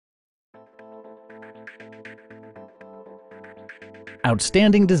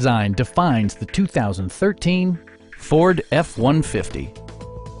Outstanding design defines the 2013 Ford F-150.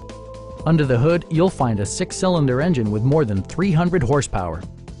 Under the hood, you'll find a 6-cylinder engine with more than 300 horsepower,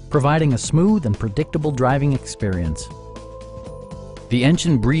 providing a smooth and predictable driving experience. The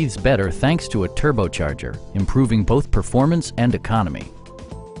engine breathes better thanks to a turbocharger, improving both performance and economy.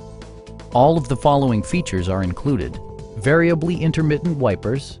 All of the following features are included: variably intermittent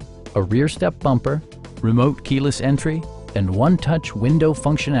wipers, a rear step bumper, remote keyless entry, and one-touch window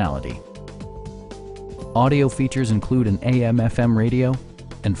functionality. Audio features include an AM/FM radio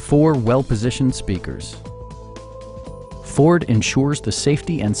and 4 well-positioned speakers. Ford ensures the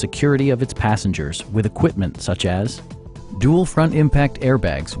safety and security of its passengers with equipment such as dual front impact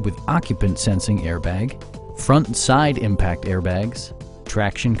airbags with occupant sensing airbag, front and side impact airbags,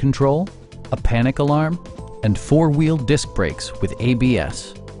 traction control, a panic alarm, and 4-wheel disc brakes with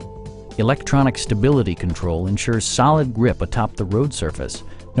ABS. Electronic stability control ensures solid grip atop the road surface,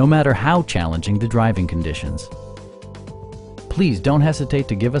 no matter how challenging the driving conditions. Please don't hesitate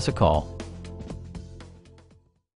to give us a call.